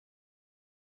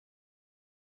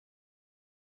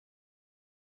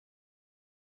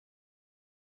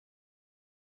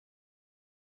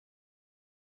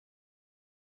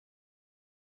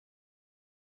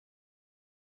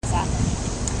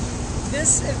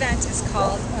This event is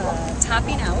called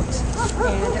Topping Out,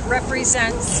 and it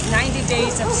represents 90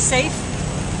 days of safe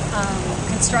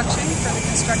construction for the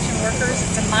construction workers.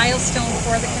 It's a milestone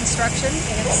for the construction,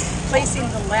 and it's placing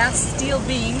the last steel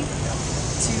beam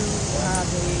to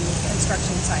the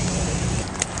construction site.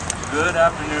 Good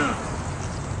afternoon.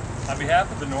 On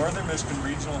behalf of the Northern Michigan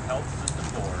Regional Health System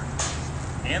Board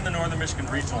and the Northern Michigan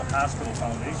Regional Hospital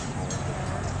Foundation Board,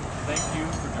 thank you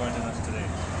for joining us today.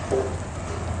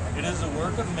 It is the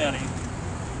work of many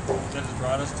that has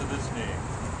brought us to this day.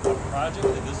 A project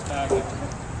of this magnitude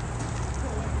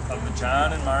of the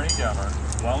John and Marnie Demmer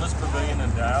Wellness Pavilion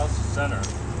and Dialysis Center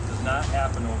does not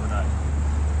happen overnight.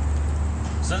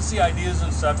 Since the idea's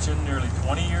inception nearly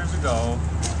 20 years ago,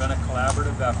 it's been a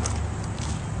collaborative effort.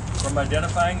 From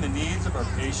identifying the needs of our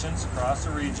patients across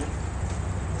the region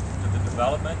to the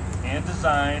development and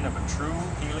design of a true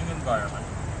healing environment,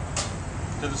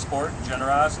 to the support and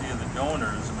generosity of the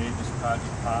donors who made this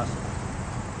project possible.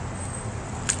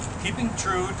 Keeping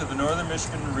true to the Northern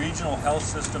Michigan Regional Health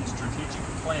System strategic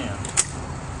plan,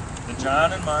 the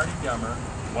John and Marnie Demmer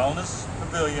Wellness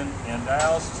Pavilion and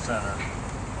Dialysis Center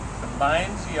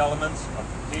combines the elements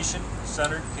of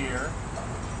patient-centered care,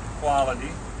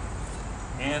 quality,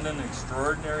 and an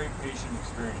extraordinary patient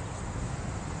experience.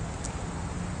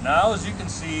 Now, as you can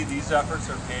see, these efforts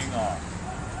are paying off.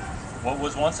 What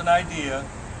was once an idea,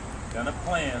 then a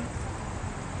plan,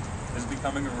 is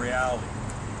becoming a reality.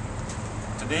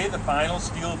 Today, the final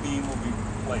steel beam will be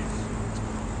placed.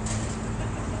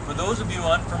 For those of you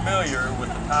unfamiliar with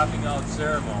the topping out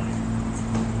ceremony,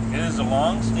 it is a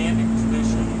long-standing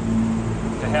tradition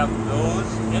to have those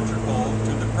integral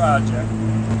to the project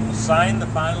assign the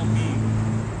final beam.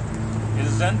 It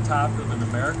is then topped with an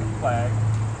American flag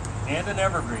and an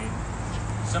evergreen,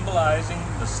 symbolizing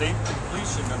the safe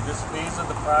completion of this phase of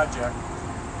the project,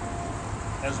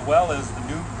 as well as the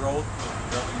new growth that the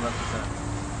building represents.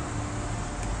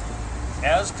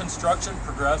 As construction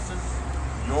progresses,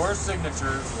 your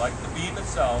signatures, like the beam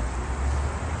itself,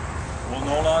 will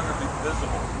no longer be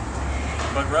visible,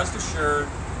 but rest assured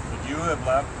that you have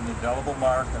left an indelible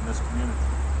mark on this community.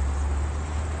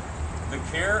 The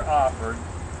care offered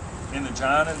in the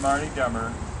John and Marnie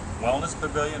Demmer Wellness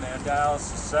Pavilion and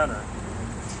Dialysis Center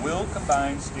will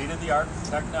combine state-of-the-art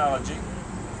technology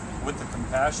with the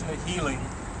compassionate healing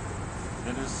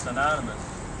that is synonymous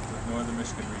with Northern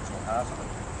Michigan Regional Hospital.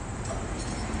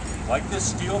 Like this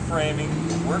steel framing,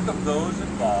 the work of those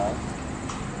involved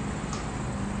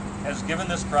has given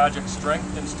this project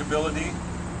strength and stability,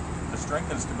 the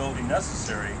strength and stability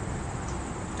necessary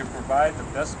to provide the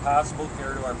best possible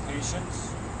care to our patients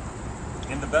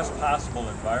in the best possible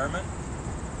environment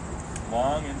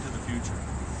long into the future.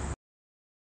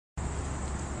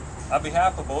 On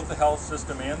behalf of both the health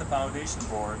system and the foundation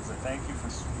boards, I thank you for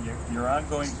your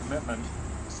ongoing commitment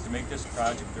to make this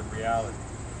project a reality.